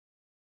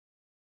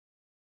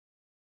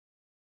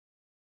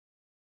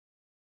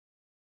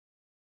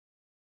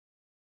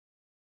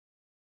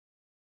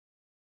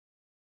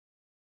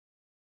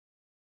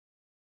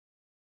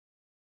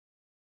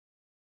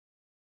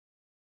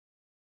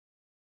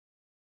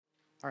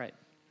All right,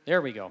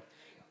 there we go.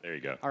 There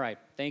you go. All right,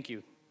 thank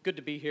you. Good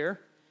to be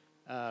here.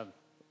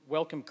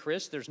 Welcome,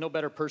 Chris. There's no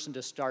better person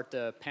to start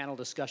the panel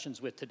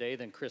discussions with today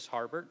than Chris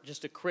Harbourt.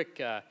 Just a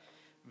quick,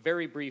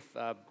 very brief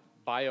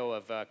bio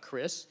of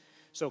Chris.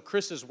 So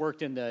Chris has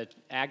worked in the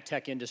ag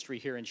tech industry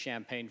here in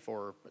Champaign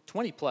for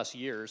 20 plus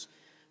years.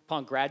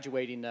 Upon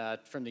graduating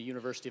from the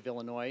University of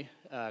Illinois,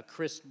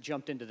 Chris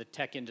jumped into the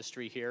tech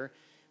industry here,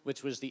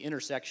 which was the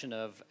intersection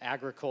of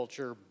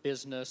agriculture,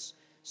 business,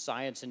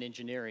 science, and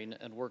engineering,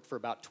 and worked for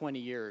about 20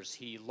 years.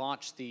 He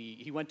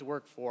went to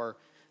work for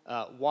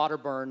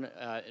Waterburn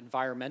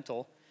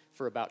Environmental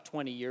for about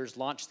 20 years,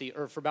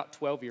 for about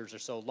 12 years or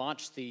so,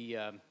 launched the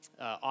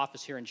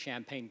office here in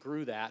Champaign,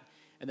 grew that,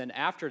 and then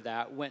after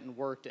that went and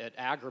worked at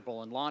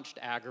Agrible and launched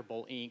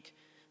Agrible Inc.,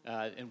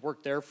 and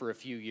worked there for a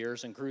few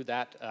years and grew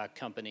that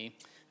company,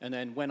 and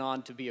then went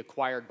on to be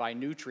acquired by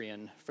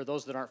Nutrien. For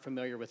those that aren't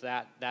familiar with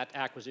that, that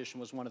acquisition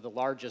was one of the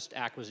largest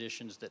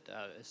acquisitions that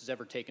has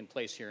ever taken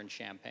place here in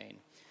Champaign.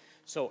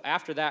 So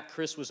after that,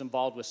 Chris was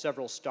involved with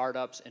several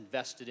startups,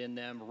 invested in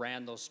them,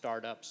 ran those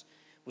startups,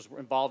 was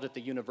involved at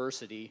the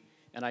university,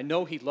 and I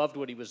know he loved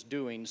what he was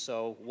doing,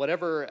 so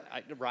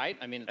right?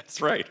 I mean, that's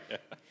right.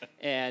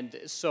 And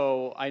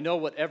so I know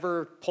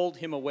whatever pulled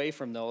him away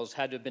from those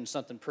had to have been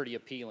something pretty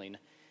appealing.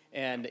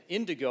 And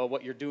Indigo,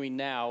 what you're doing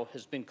now,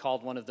 has been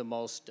called one of the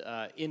most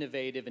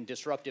innovative and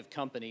disruptive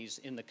companies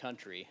in the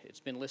country. It's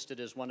been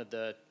listed as one of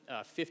the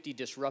 50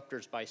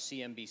 disruptors by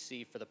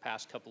CNBC for the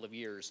past couple of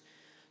years.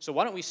 So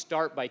why don't we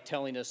start by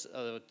telling us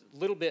a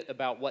little bit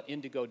about what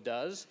Indigo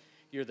does.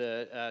 You're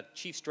the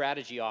Chief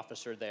Strategy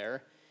Officer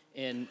there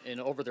and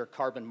over their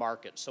carbon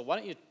market. So why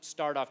don't you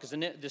start off, because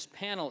this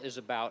panel is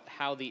about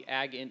how the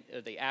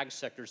ag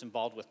sector is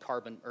involved with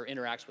carbon or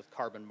interacts with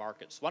carbon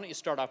markets. Why don't you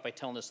start off by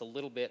telling us a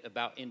little bit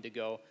about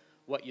Indigo,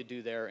 what you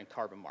do there in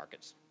carbon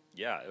markets?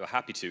 Yeah,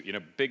 happy to. You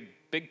know,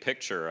 big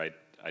picture,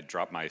 I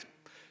dropped my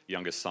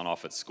youngest son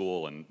off at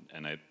school, and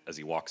as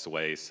he walks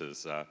away, he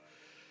says,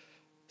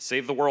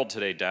 save the world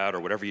today, Dad,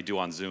 or whatever you do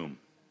on Zoom,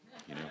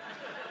 you know.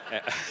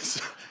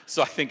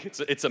 So I think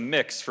it's a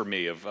mix for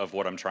me of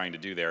what I'm trying to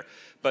do there.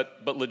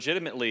 But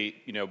legitimately,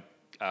 you know,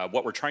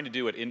 what we're trying to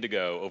do at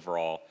Indigo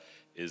overall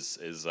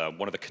is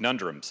one of the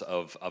conundrums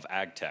of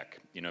ag tech.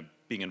 You know,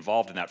 being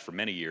involved in that for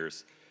many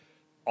years,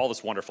 all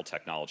this wonderful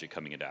technology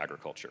coming into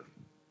agriculture,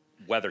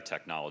 weather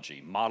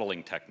technology,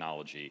 modeling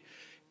technology,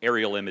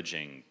 aerial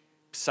imaging,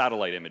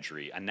 satellite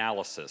imagery,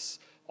 analysis,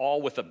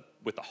 all with the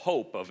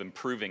hope of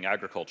improving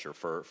agriculture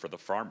for the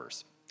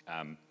farmers,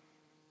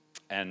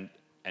 and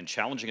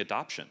challenging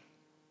adoption.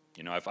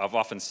 You know, I've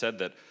often said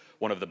that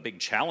one of the big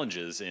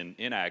challenges in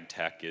ag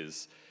tech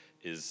is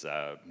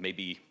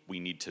maybe we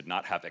need to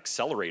not have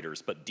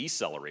accelerators but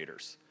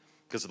decelerators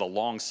because of the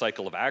long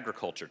cycle of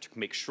agriculture to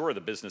make sure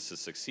the businesses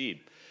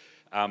succeed.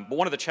 But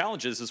one of the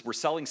challenges is we're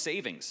selling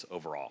savings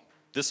overall.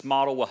 This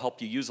model will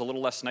help you use a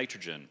little less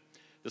nitrogen.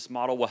 This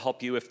model will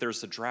help you if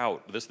there's a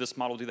drought. This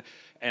model will do that.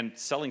 And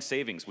selling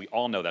savings, we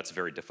all know that's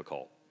very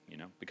difficult, you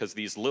know, because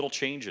these little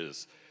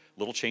changes,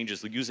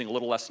 using a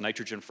little less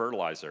nitrogen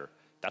fertilizer,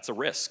 that's a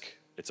risk.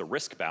 It's a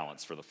risk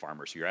balance for the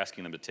farmers. You're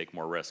asking them to take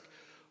more risk.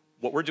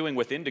 What we're doing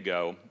with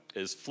Indigo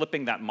is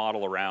flipping that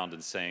model around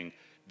and saying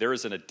there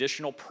is an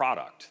additional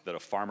product that a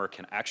farmer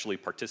can actually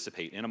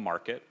participate in a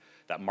market.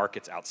 That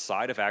market's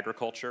outside of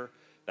agriculture.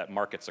 That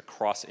market's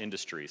across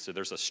industry. So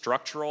there's a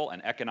structural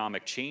and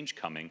economic change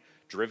coming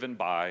driven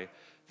by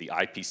the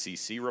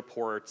IPCC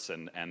reports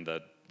and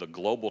the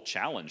global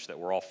challenge that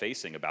we're all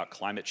facing about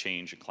climate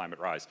change and climate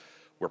rise.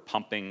 We're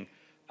pumping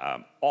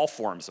all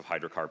forms of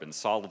hydrocarbons,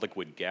 solid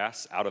liquid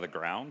gas, out of the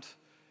ground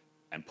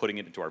and putting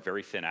it into our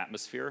very thin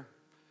atmosphere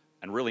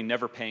and really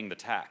never paying the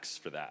tax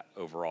for that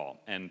overall.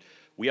 And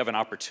we have an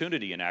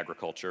opportunity in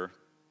agriculture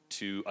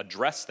to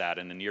address that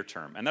in the near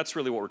term. And that's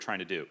really what we're trying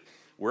to do.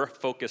 We're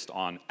focused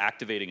on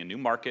activating a new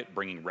market,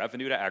 bringing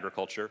revenue to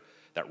agriculture.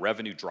 That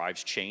revenue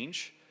drives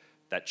change.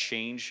 That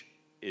change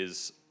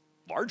is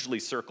largely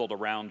circled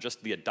around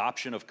just the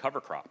adoption of cover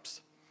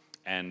crops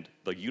and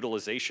the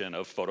utilization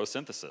of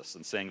photosynthesis,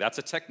 and saying that's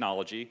a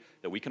technology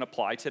that we can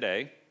apply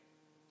today.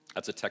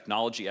 That's a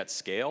technology at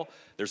scale.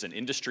 There's an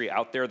industry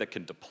out there that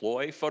can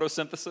deploy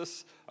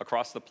photosynthesis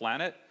across the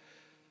planet.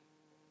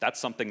 That's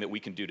something that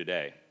we can do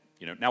today.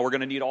 You know, now we're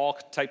going to need all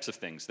types of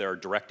things. There are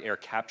direct air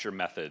capture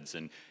methods,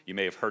 and you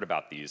may have heard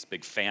about these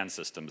big fan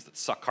systems that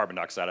suck carbon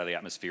dioxide out of the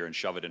atmosphere and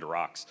shove it into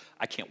rocks.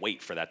 I can't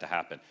wait for that to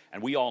happen,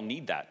 and we all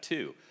need that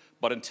too.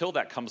 But until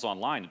that comes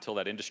online, until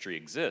that industry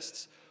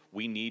exists,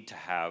 we need to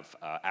have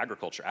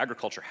agriculture.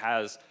 Agriculture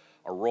has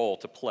a role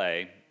to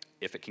play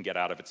if it can get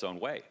out of its own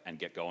way and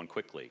get going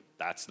quickly.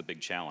 That's the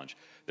big challenge.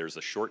 There's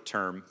a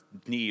short-term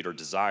need or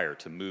desire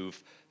to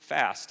move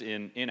fast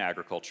in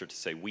agriculture to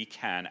say we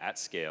can, at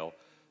scale,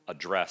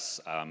 address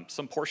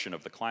some portion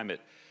of the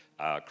climate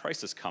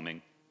crisis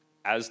coming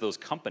as those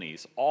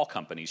companies, all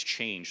companies,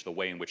 change the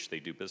way in which they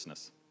do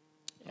business.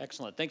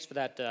 Excellent. Thanks for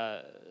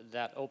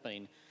that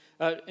opening.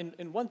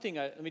 And one thing,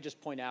 let me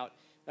just point out,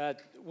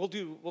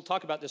 we'll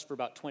talk about this for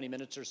about 20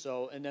 minutes or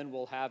so, and then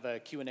we'll have a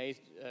Q&A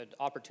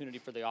opportunity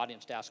for the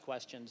audience to ask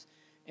questions.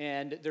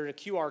 And there are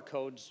QR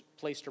codes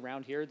placed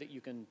around here that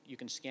you can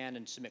scan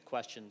and submit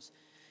questions.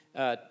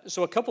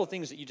 So a couple of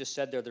things that you just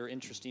said there that are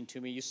interesting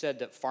to me. You said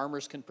that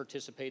farmers can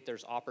participate,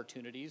 there's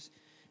opportunities.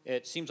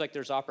 It seems like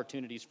there's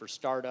opportunities for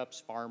startups,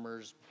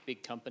 farmers,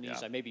 big companies.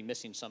 Yeah. I may be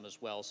missing some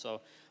as well.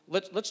 So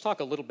let's talk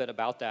a little bit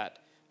about that.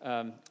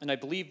 And I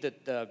believe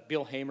that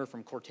Bill Hamer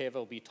from Corteva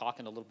will be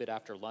talking a little bit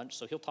after lunch,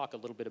 so he'll talk a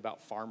little bit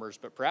about farmers,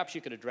 but perhaps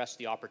you could address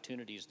the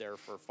opportunities there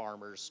for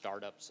farmers,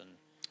 startups, and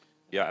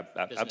yeah,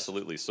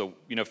 absolutely. So,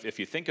 you know, if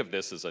you think of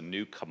this as a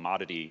new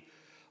commodity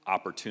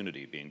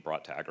opportunity being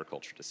brought to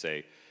agriculture, to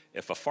say,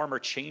 if a farmer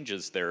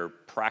changes their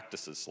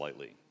practices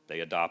slightly,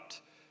 they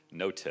adopt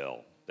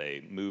no-till,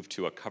 they move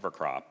to a cover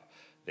crop,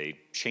 they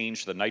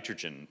change the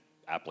nitrogen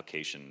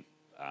application,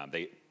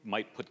 they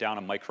might put down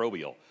a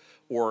microbial,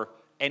 or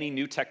any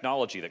new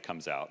technology that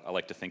comes out. I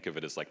like to think of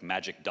it as like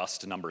magic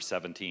dust number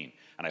 17.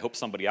 And I hope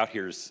somebody out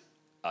here is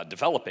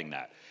developing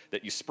that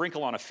you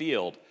sprinkle on a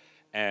field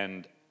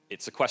and it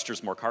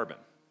sequesters more carbon.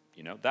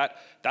 You know,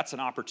 that's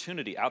an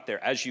opportunity out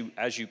there. As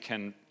you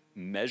can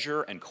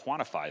measure and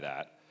quantify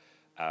that,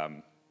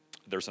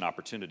 there's an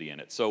opportunity in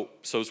it. So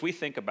as we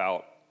think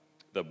about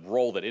the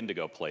role that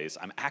Indigo plays,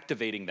 I'm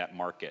activating that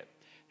market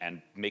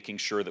and making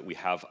sure that we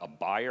have a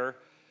buyer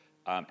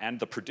and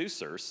the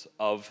producers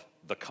of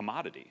the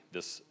commodity,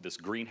 this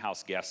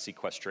greenhouse gas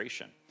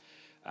sequestration.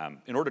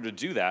 In order to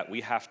do that, we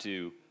have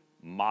to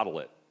model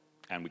it,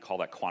 and we call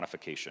that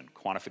quantification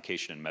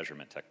and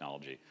measurement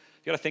technology.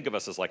 You gotta think of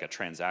us as like a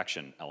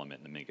transaction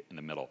element in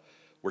the middle.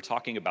 We're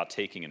talking about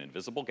taking an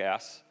invisible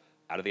gas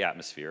out of the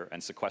atmosphere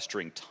and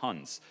sequestering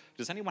tons.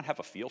 Does anyone have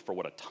a feel for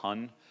what a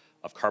ton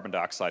of carbon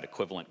dioxide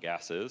equivalent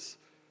gas is?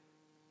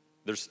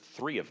 There's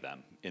 3 of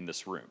them in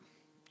this room.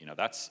 You know,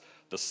 that's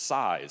the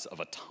size of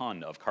a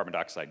ton of carbon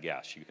dioxide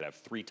gas. You could have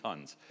 3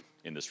 tons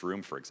in this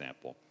room, for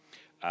example.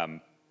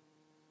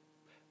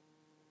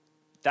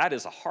 That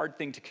is a hard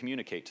thing to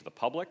communicate to the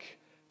public.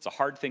 It's a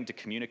hard thing to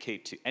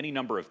communicate to any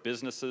number of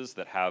businesses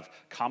that have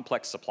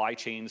complex supply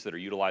chains that are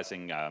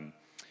utilizing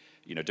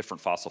you know, different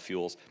fossil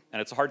fuels.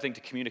 And it's a hard thing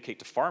to communicate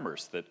to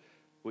farmers that,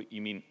 what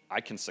you mean,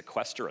 I can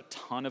sequester a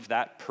ton of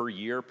that per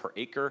year, per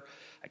acre?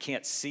 I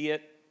can't see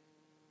it,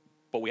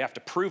 but we have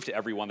to prove to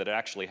everyone that it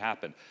actually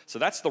happened. So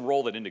that's the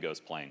role that Indigo is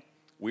playing.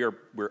 We're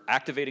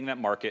activating that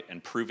market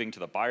and proving to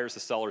the buyers, the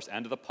sellers,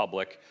 and to the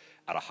public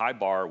at a high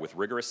bar with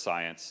rigorous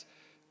science,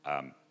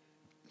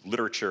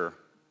 literature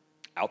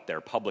out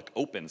there, public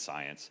open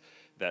science,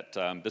 that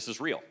this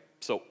is real.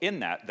 So in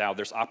that, now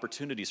there's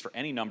opportunities for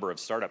any number of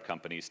startup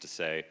companies to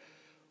say,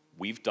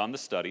 we've done the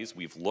studies,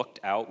 we've looked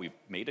out, we've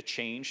made a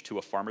change to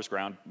a farmer's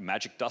ground,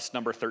 magic dust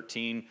number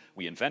 13,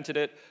 we invented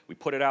it, we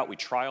put it out, we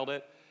trialed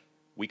it,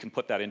 we can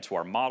put that into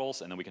our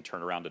models, and then we can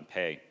turn around and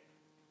pay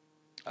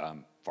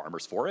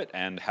farmers for it,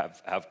 and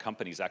have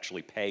companies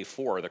actually pay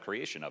for the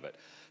creation of it.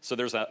 So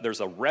there's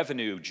a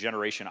revenue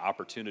generation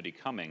opportunity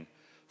coming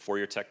for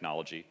your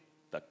technology.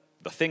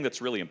 The thing that's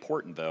really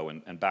important, though,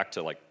 and back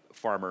to like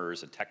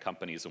farmers and tech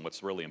companies and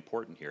what's really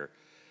important here,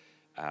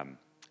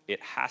 it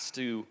has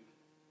to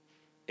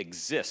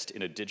exist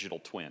in a digital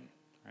twin,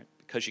 right?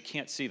 Because you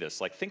can't see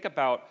this. Like, think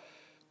about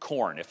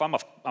corn. If I'm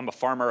a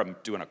farmer, I'm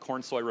doing a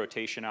corn soy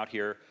rotation out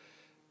here,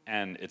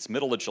 and it's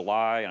middle of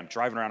July, and I'm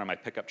driving around in my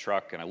pickup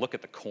truck, and I look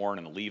at the corn,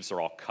 and the leaves are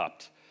all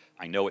cupped.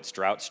 I know it's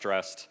drought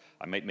stressed.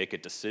 I might make a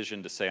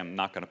decision to say I'm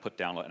not going to put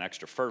down an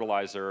extra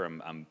fertilizer.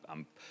 I'm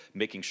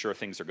making sure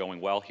things are going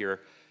well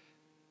here.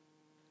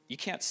 You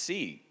can't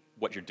see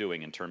what you're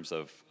doing in terms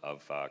of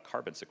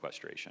carbon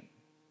sequestration.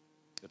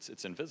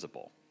 It's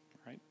invisible,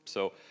 right?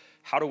 So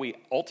how do we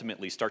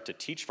ultimately start to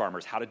teach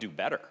farmers how to do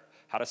better,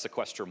 how to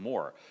sequester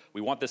more? We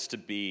want this to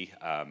be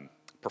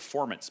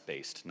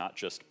performance-based, not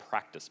just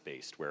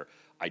practice-based, where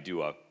I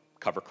do a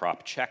cover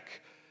crop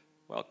check.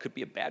 Well, it could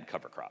be a bad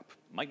cover crop.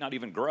 Might not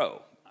even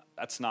grow.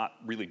 That's not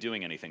really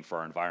doing anything for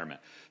our environment.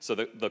 So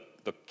the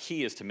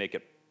key is to make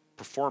it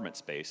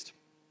performance-based.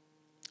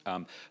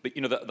 But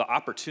you know, the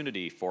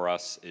opportunity for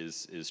us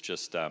is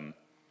just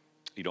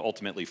you know,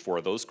 ultimately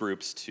for those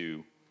groups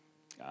to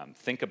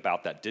think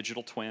about that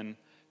digital twin,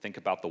 think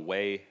about the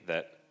way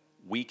that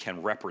we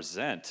can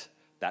represent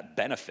that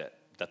benefit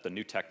that the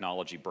new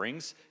technology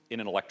brings in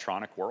an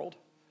electronic world,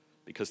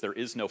 because there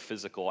is no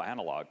physical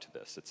analog to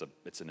this.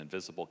 It's an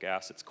invisible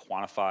gas. It's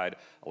quantified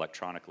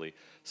electronically.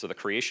 So the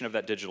creation of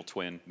that digital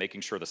twin,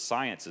 making sure the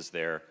science is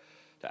there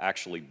to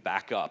actually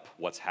back up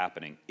what's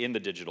happening in the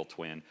digital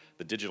twin.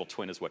 The digital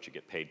twin is what you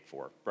get paid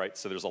for, right?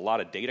 So there's a lot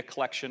of data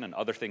collection and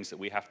other things that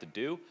we have to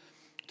do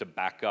to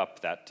back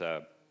up that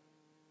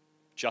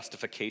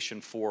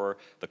justification for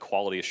the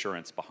quality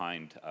assurance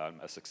behind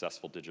a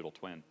successful digital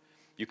twin.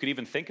 You could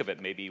even think of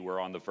it, maybe we're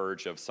on the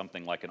verge of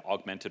something like an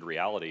augmented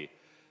reality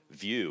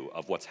view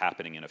of what's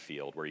happening in a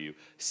field, where you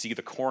see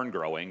the corn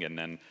growing and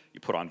then you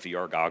put on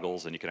VR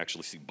goggles and you can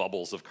actually see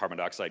bubbles of carbon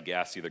dioxide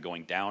gas either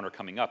going down or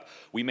coming up.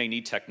 We may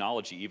need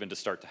technology even to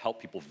start to help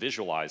people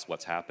visualize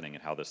what's happening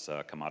and how this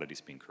commodity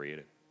is being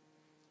created.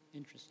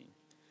 Interesting.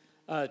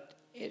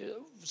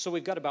 So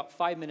we've got about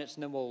 5 minutes,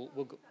 and then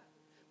we'll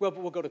Well,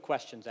 we'll go to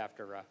questions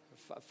after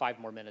 5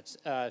 more minutes.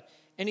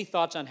 Any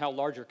thoughts on how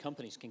larger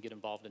companies can get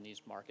involved in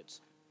these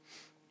markets?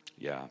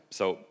 Yeah.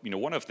 So,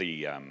 one of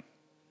the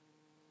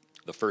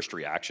first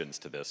reactions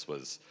to this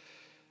was,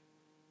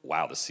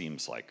 wow, this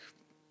seems like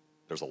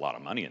there's a lot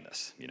of money in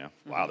this,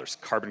 Wow, there's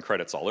carbon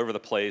credits all over the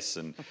place,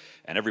 and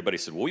everybody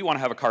said, well, we want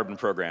to have a carbon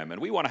program,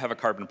 and we want to have a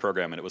carbon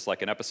program, and it was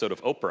like an episode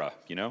of Oprah,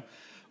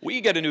 We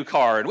get a new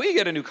car, and we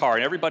get a new car,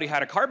 and everybody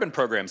had a carbon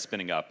program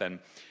spinning up, and,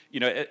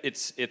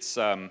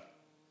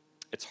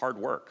 it's hard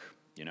work,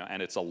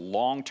 and it's a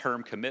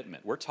long-term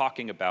commitment. We're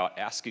talking about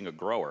asking a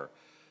grower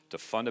to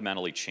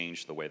fundamentally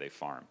change the way they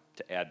farm,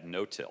 to add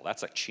no-till.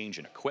 That's a change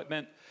in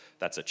equipment.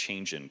 That's a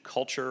change in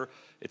culture.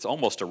 It's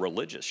almost a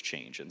religious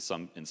change in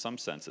some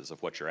senses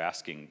of what you're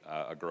asking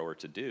a grower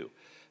to do.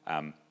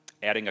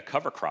 Adding a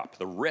cover crop,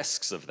 the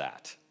risks of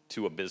that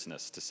to a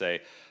business, to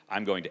say,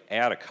 I'm going to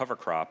add a cover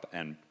crop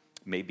and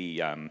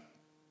maybe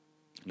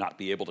not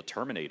be able to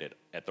terminate it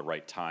at the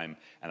right time,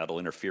 and that'll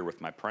interfere with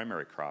my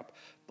primary crop.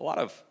 A lot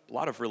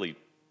of really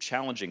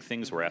challenging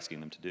things we're asking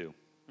them to do.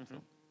 Mm-hmm.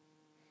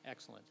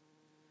 Excellent.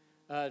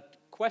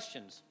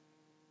 Questions?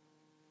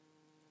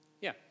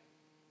 Yeah.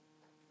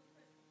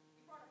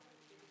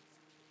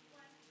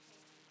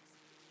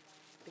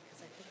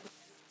 Because I think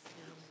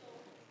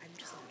I'm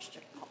just not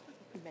sure how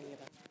many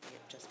of us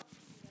just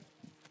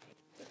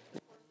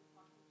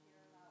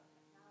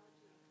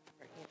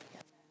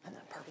and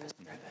that purpose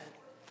driven.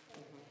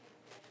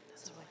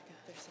 So I think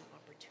there's some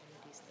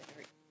opportunities that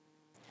are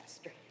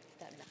test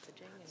that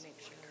messaging and make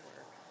sure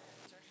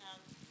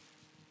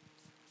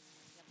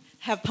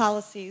have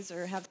policies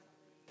or have.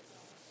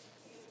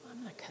 I'm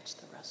gonna catch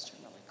the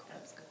restroom really quick.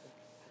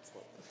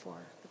 Absolutely.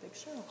 Before the big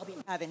show, I'll be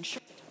have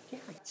insurance.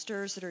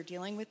 Investors that are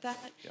dealing with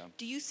that. Yeah.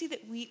 Do you see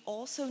that we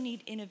also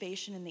need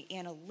innovation in the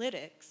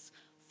analytics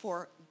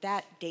for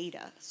that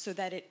data so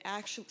that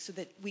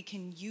we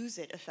can use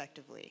it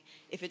effectively?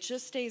 If it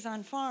just stays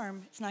on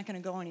farm, it's not going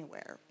to go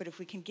anywhere. But if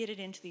we can get it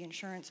into the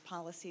insurance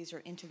policies or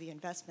into the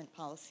investment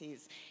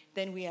policies,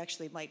 then we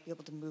actually might be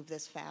able to move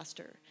this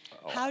faster.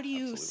 How do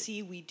you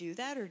see we do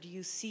that, or do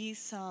you see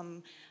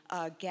some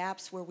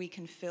gaps where we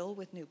can fill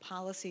with new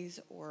policies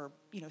or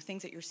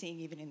things that you're seeing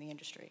even in the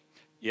industry?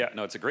 Yeah,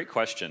 no, it's a great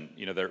question.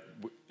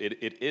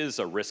 It is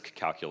a risk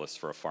calculus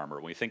for a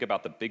farmer. When you think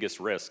about the biggest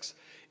risks,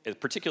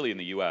 particularly in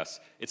the U.S.,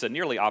 it's a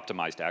nearly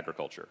optimized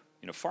agriculture.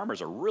 Farmers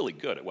are really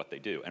good at what they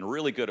do and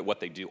really good at what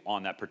they do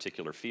on that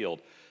particular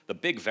field. The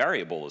big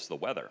variable is the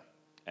weather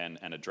and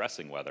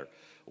addressing weather.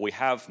 We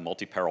have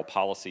multi-peril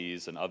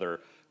policies and other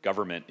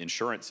government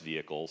insurance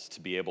vehicles to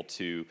be able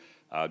to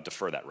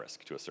defer that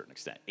risk to a certain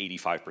extent.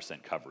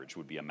 85% coverage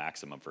would be a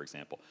maximum, for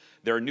example.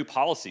 There are new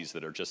policies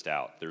that are just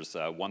out. There's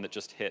one that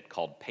just hit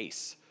called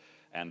PACE.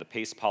 And the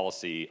PACE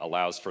policy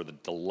allows for the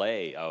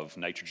delay of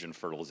nitrogen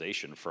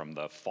fertilization from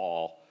the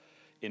fall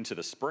into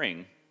the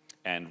spring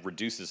and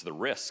reduces the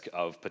risk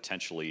of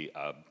potentially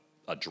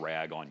a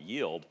drag on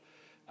yield,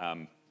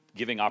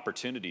 giving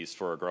opportunities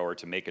for a grower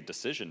to make a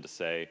decision to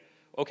say,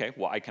 okay,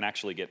 well, I can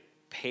actually get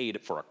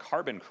paid for a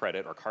carbon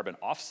credit or carbon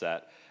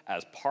offset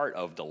as part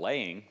of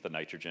delaying the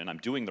nitrogen. I'm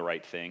doing the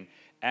right thing,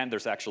 and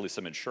there's actually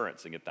some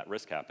insurance and get that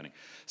risk happening.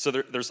 So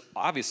there's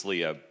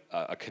obviously a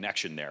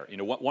connection there.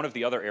 One of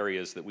the other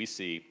areas that we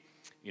see,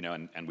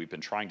 and we've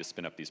been trying to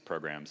spin up these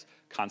programs,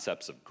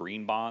 concepts of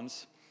green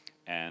bonds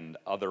and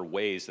other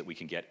ways that we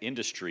can get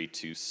industry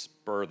to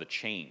spur the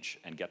change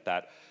and get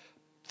that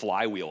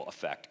flywheel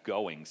effect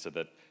going so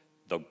that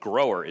the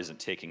grower isn't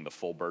taking the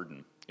full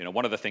burden.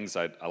 One of the things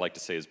I like to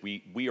say is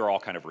we are all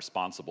kind of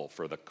responsible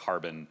for the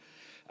carbon,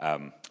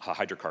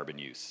 hydrocarbon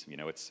use.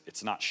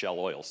 It's not Shell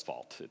Oil's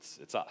fault.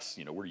 It's us.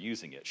 We're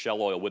using it.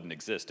 Shell Oil wouldn't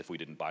exist if we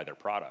didn't buy their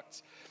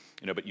products.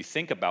 But you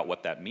think about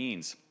what that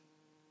means,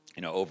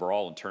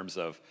 overall in terms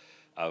of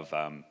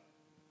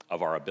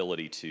our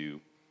ability to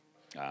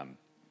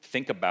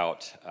think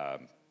about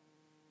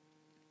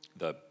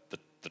the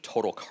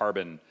total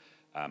carbon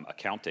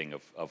accounting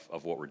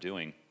of what we're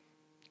doing.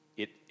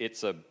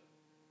 It's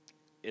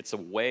a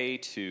way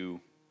to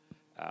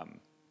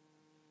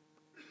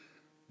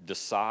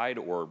decide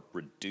or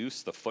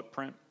reduce the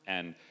footprint,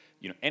 and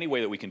any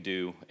way that we can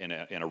do in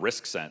a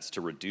risk sense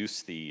to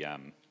reduce the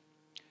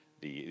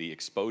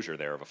exposure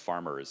there of a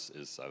farmer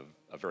is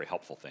a very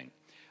helpful thing.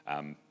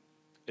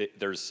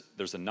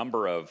 There's a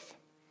number of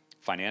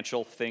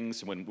financial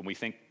things when we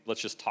think.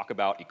 Let's just talk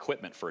about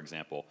equipment, for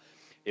example.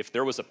 If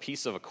there was a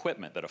piece of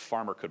equipment that a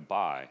farmer could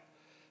buy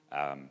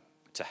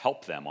to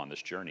help them on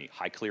this journey,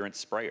 high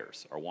clearance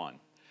sprayers are one.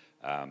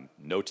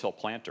 No-till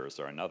planters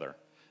are another.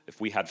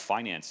 If we had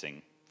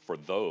financing for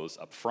those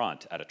up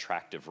front at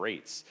attractive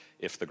rates,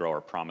 if the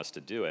grower promised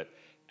to do it,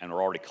 and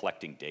we're already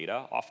collecting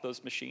data off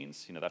those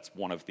machines, that's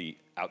one of the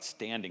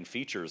outstanding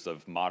features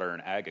of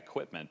modern ag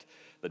equipment.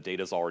 The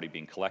data's already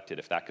being collected.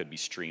 If that could be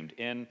streamed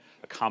in,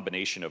 a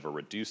combination of a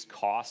reduced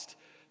cost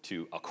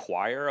to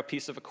acquire a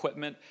piece of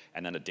equipment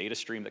and then a data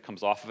stream that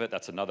comes off of it,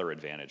 that's another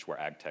advantage where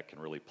AgTech can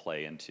really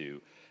play into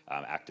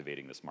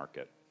activating this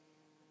market.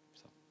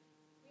 So.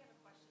 We have a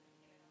question that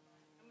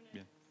came in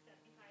online. I'm going to step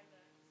behind the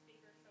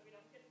speaker so we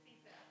don't get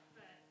feedback.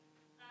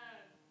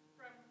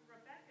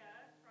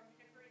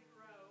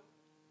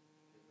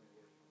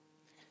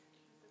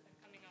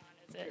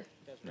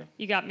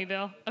 You got me,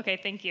 Bill. Okay,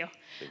 thank you.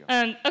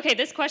 There you Okay,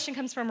 this question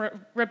comes from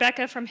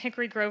Rebecca from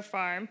Hickory Grove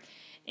Farm.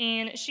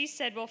 And she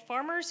said, will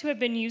farmers who have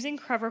been using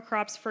cover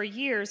crops for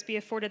years be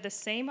afforded the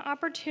same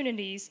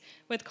opportunities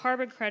with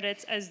carbon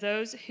credits as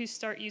those who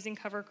start using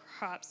cover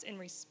crops in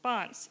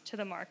response to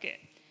the market?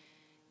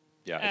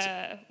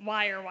 Yeah,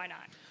 why or why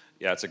not?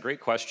 Yeah, it's a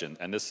great question,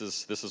 and this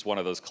is one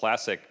of those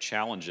classic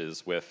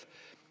challenges with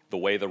the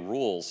way the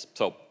rules.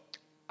 So,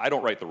 I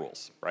don't write the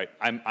rules, right?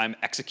 I'm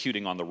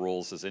executing on the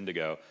rules as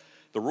Indigo.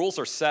 The rules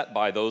are set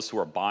by those who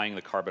are buying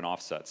the carbon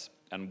offsets,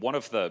 and one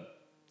of the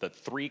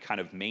three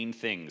kind of main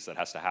things that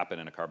has to happen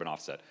in a carbon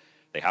offset,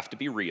 they have to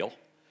be real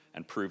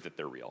and prove that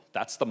they're real.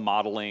 That's the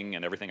modeling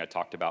and everything I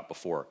talked about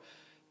before.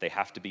 They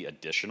have to be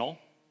additional,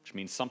 which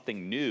means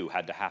something new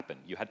had to happen.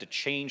 You had to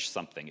change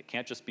something. It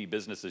can't just be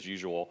business as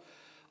usual.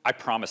 I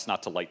promise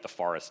not to light the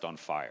forest on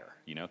fire.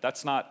 You know,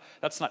 that's not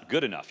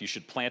good enough. You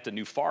should plant a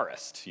new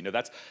forest. You know,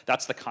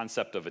 that's the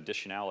concept of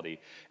additionality.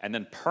 And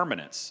then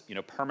permanence. You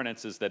know,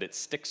 permanence is that it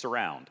sticks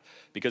around,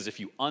 because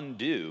if you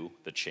undo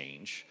the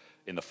change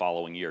in the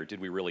following year, did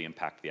we really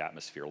impact the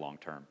atmosphere long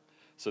term?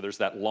 So there's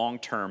that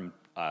long-term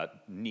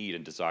need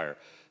and desire.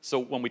 So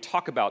when we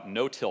talk about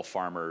no-till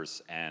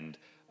farmers and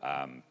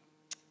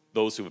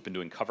those who have been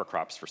doing cover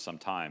crops for some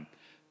time,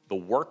 the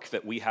work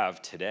that we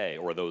have today,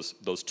 or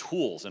those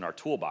tools in our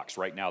toolbox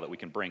right now that we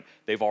can bring,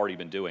 they've already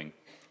been doing.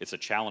 It's a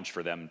challenge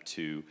for them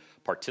to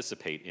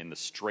participate in the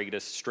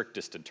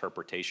strictest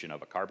interpretation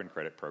of a carbon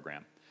credit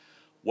program.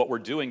 What we're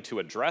doing to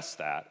address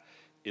that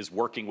is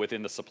working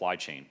within the supply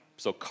chain.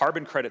 So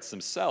carbon credits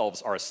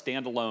themselves are a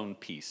standalone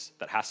piece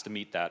that has to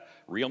meet that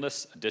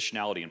realness,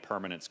 additionality, and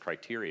permanence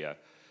criteria.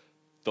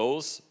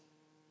 Those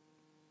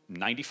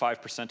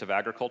 95% of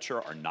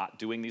agriculture are not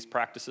doing these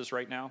practices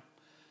right now.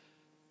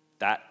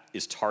 That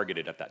is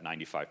targeted at that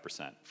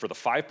 95%. For the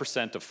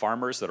 5% of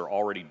farmers that are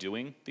already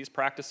doing these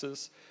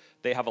practices,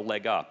 they have a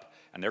leg up,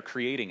 and they're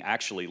creating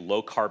actually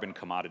low carbon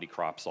commodity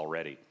crops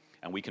already.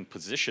 And we can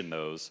position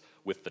those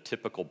with the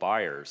typical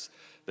buyers,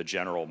 the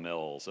General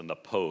Mills and the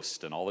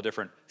Post and all the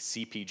different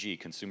CPG,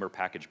 consumer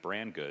packaged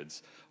brand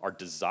goods, are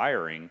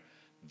desiring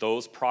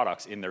those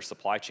products in their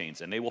supply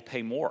chains, and they will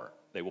pay more.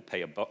 They will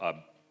pay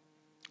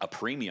a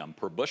premium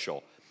per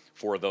bushel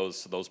for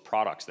those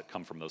products that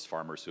come from those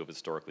farmers who have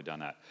historically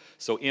done that.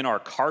 So in our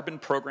carbon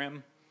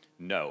program,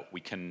 no, we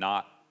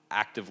cannot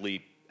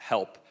actively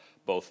help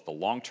both the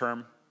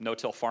long-term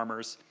no-till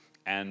farmers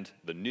and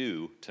the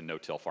new to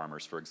no-till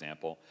farmers, for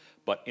example.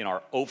 But in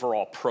our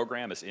overall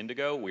program as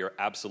Indigo, we are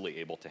absolutely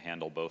able to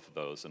handle both of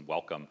those and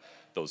welcome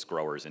those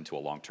growers into a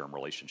long-term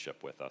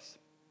relationship with us.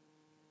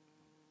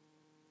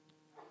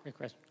 Great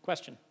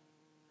question.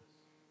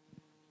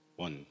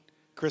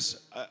 Chris,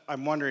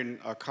 I'm wondering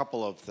a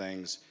couple of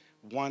things.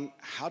 One,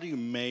 how do you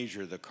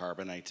measure the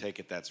carbon? I take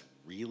it that's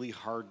really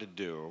hard to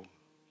do.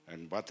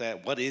 And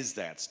what is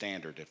that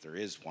standard, if there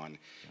is one?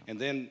 And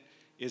then,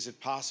 is it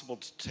possible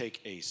to take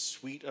a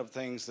suite of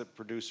things that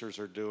producers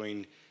are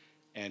doing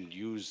and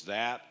use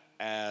that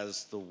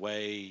as the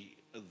way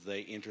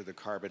they enter the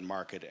carbon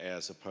market,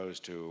 as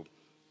opposed to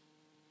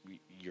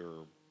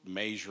you're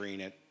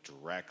measuring it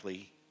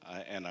directly?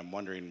 And I'm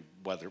wondering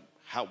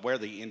where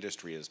the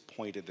industry is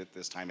pointed at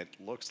this time. It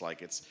looks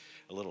like it's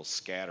a little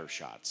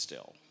scattershot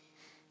still.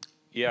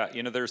 Yeah,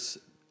 you know, there's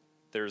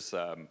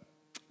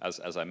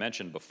as I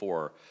mentioned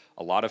before,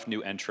 a lot of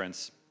new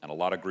entrants and a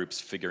lot of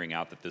groups figuring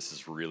out that this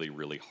is really,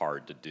 really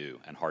hard to do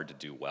and hard to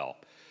do well.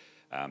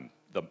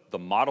 The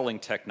modeling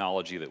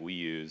technology that we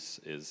use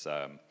is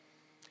a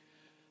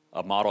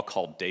model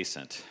called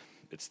DACENT.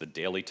 It's the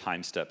Daily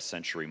Time Step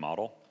Century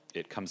Model.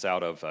 It comes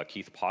out of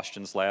Keith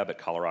Poshton's lab at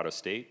Colorado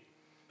State.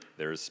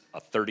 There's a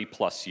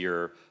 30-plus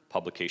year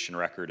publication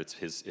record. It's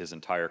his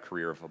entire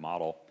career of a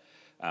model.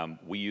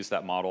 We use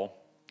that model.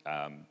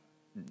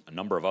 A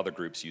number of other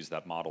groups use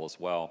that model as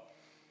well.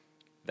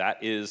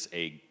 That is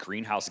a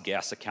greenhouse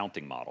gas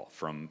accounting model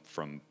from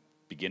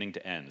beginning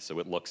to end. So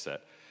it looks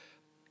at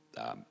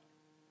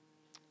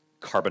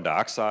carbon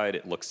dioxide,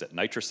 it looks at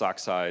nitrous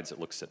oxides, it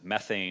looks at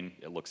methane,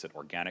 it looks at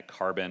organic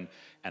carbon,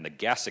 and the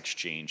gas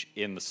exchange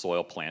in the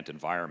soil plant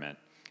environment,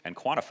 and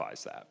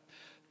quantifies that.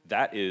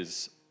 That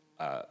is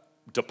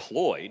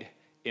deployed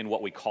in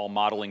what we call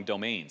modeling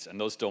domains, and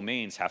those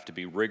domains have to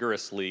be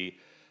rigorously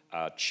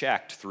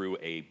checked through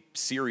a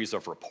series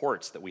of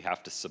reports that we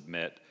have to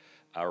submit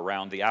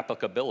around the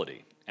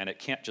applicability. And it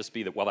can't just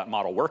be that, well, that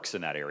model works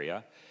in that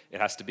area.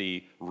 It has to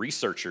be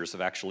researchers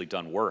have actually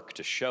done work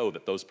to show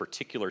that those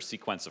particular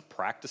sequence of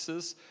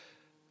practices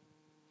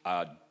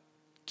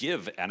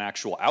give an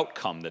actual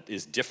outcome that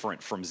is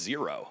different from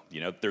zero.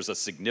 You know, there's a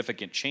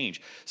significant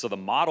change. So the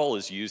model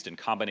is used in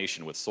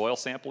combination with soil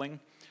sampling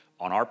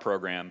on our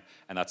program,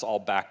 and that's all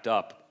backed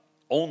up,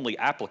 only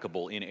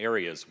applicable in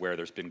areas where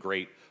there's been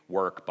great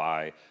work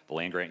by the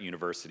land-grant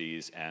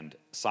universities and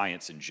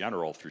science in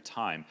general through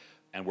time,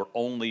 and we're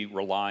only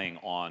relying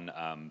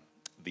on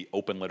the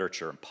open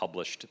literature and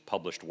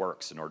published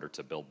works in order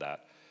to build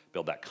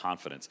that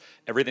confidence.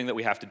 Everything that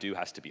we have to do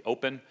has to be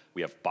open.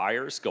 We have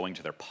buyers going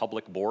to their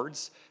public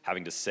boards,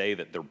 having to say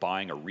that they're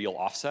buying a real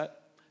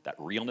offset. that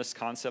realness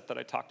concept that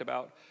I talked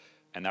about,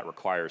 and that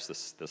requires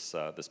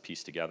this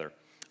piece together.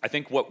 I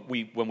think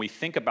when we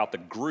think about the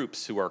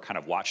groups who are kind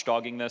of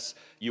watchdogging this,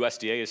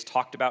 USDA has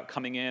talked about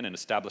coming in and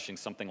establishing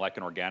something like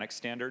an organic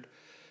standard.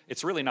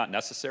 It's really not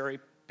necessary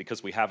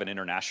because we have an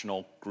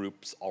international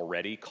groups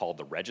already called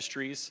the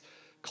registries.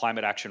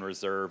 Climate Action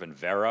Reserve and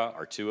Vera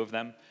are two of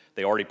them.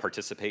 They already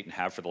participate and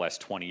have for the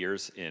last 20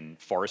 years in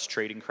forest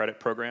trading credit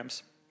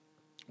programs.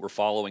 We're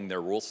following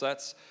their rule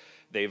sets.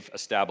 They've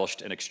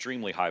established an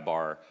extremely high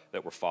bar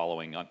that we're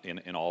following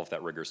in all of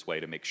that rigorous way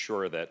to make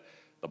sure that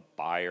the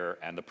buyer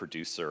and the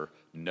producer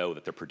know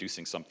that they're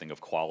producing something of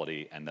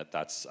quality and that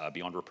that's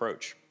beyond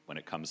reproach when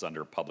it comes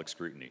under public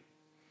scrutiny.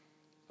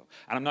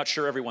 And I'm not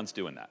sure everyone's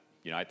doing that.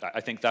 You know, I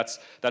think that's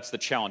the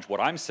challenge. What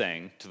I'm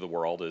saying to the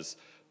world is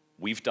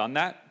we've done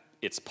that.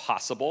 It's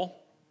possible.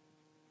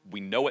 We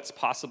know it's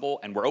possible,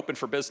 and we're open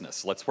for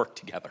business. Let's work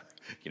together.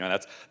 You know,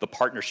 that's the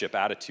partnership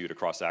attitude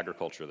across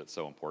agriculture that's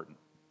so important.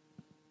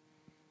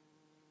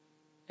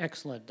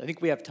 Excellent. I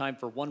think we have time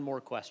for one more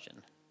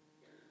question.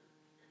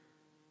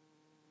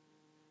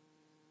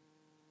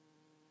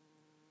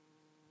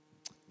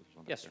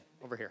 Yes,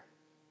 over here.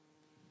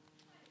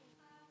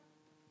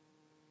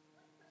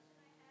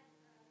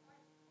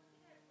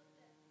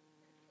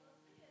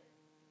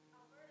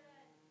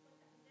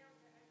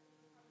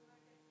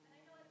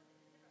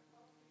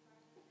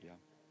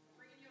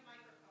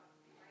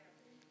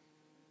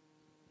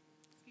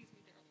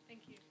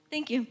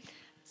 Thank you.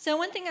 So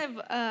one thing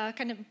I've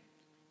kind of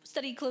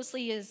studied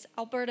closely is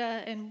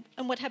Alberta and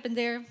what happened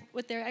there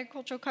with their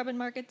agricultural carbon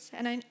markets.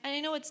 And I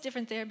know it's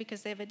different there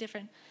because they have a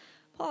different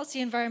policy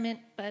environment,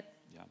 but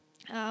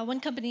one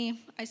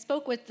company I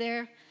spoke with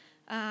there,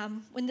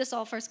 when this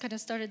all first kind of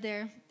started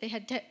there, they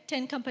had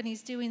 10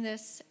 companies doing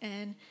this,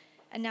 and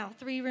now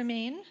 3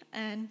 remain.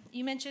 And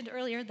you mentioned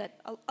earlier that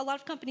a lot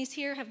of companies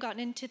here have gotten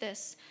into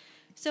this.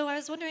 So I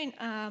was wondering,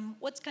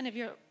 what's kind of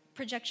your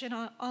projection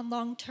on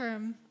long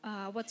term,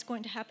 what's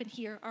going to happen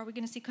here? Are we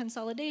going to see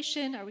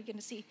consolidation? Are we going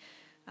to see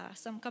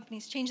some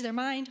companies change their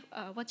mind?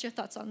 What's your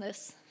thoughts on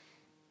this?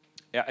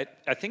 Yeah,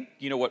 I think,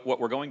 you know, what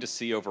we're going to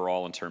see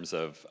overall in terms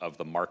of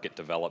the market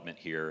development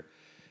here,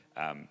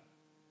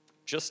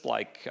 just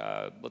like,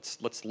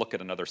 let's look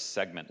at another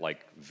segment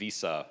like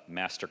Visa,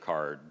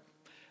 MasterCard,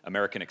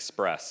 American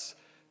Express,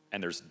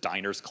 and there's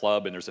Diners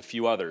Club, and there's a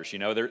few others. You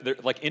know, they're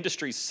like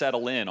industries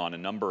settle in on a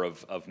number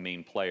of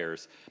main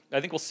players. I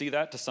think we'll see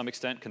that to some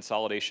extent,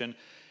 consolidation.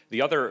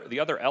 The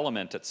other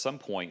element at some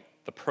point,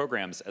 the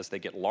programs as they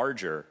get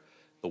larger,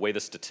 the way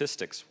the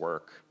statistics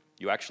work,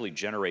 you actually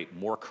generate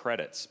more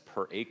credits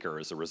per acre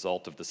as a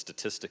result of the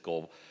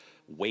statistical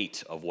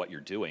weight of what you're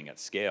doing at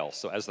scale.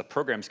 So as the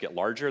programs get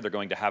larger, they're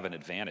going to have an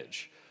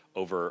advantage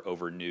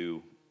over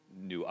new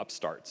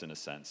upstarts in a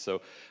sense.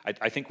 So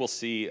I think we'll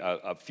see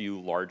a few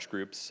large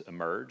groups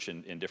emerge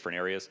in different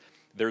areas.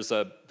 There's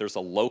a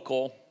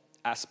local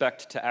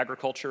aspect to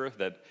agriculture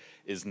that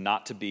is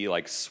not to be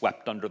like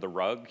swept under the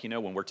rug. You know,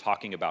 when we're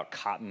talking about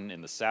cotton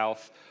in the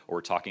south, or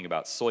we're talking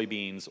about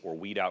soybeans or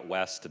wheat out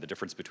west, the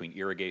difference between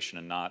irrigation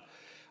and not,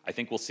 I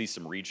think we'll see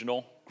some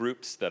regional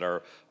groups that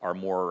are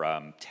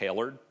more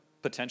tailored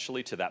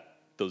potentially to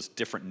those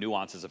different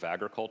nuances of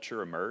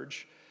agriculture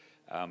emerge.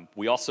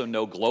 We also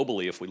know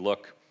globally, if we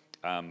look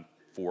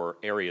for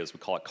areas, we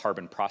call it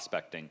carbon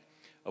prospecting,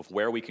 of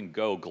where we can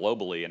go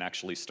globally and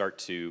actually start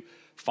to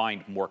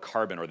find more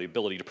carbon, or the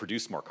ability to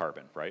produce more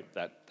carbon, right?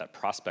 That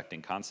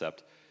prospecting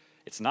concept.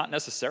 It's not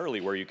necessarily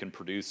where you can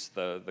produce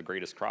the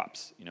greatest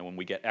crops. You know, when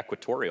we get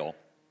equatorial,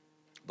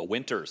 the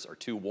winters are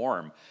too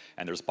warm,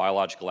 and there's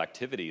biological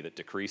activity that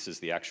decreases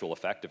the actual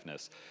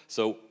effectiveness.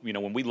 So, you know,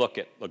 when we look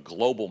at a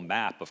global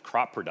map of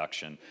crop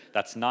production,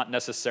 that's not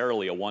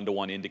necessarily a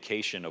one-to-one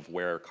indication of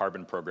where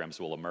carbon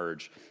programs will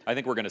emerge. I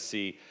think we're going to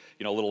see,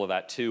 you know, a little of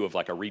that too, of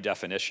like a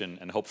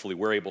redefinition, and hopefully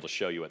we're able to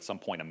show you at some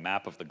point a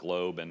map of the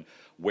globe and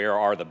where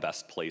are the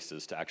best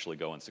places to actually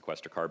go and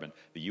sequester carbon.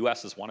 The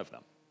U.S. is one of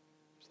them.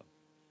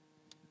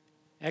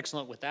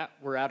 Excellent. With that,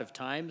 we're out of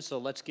time, so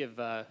let's give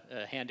a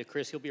hand to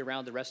Chris. He'll be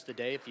around the rest of the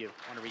day if you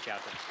want to reach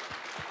out to him.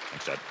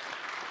 Thanks, Jed.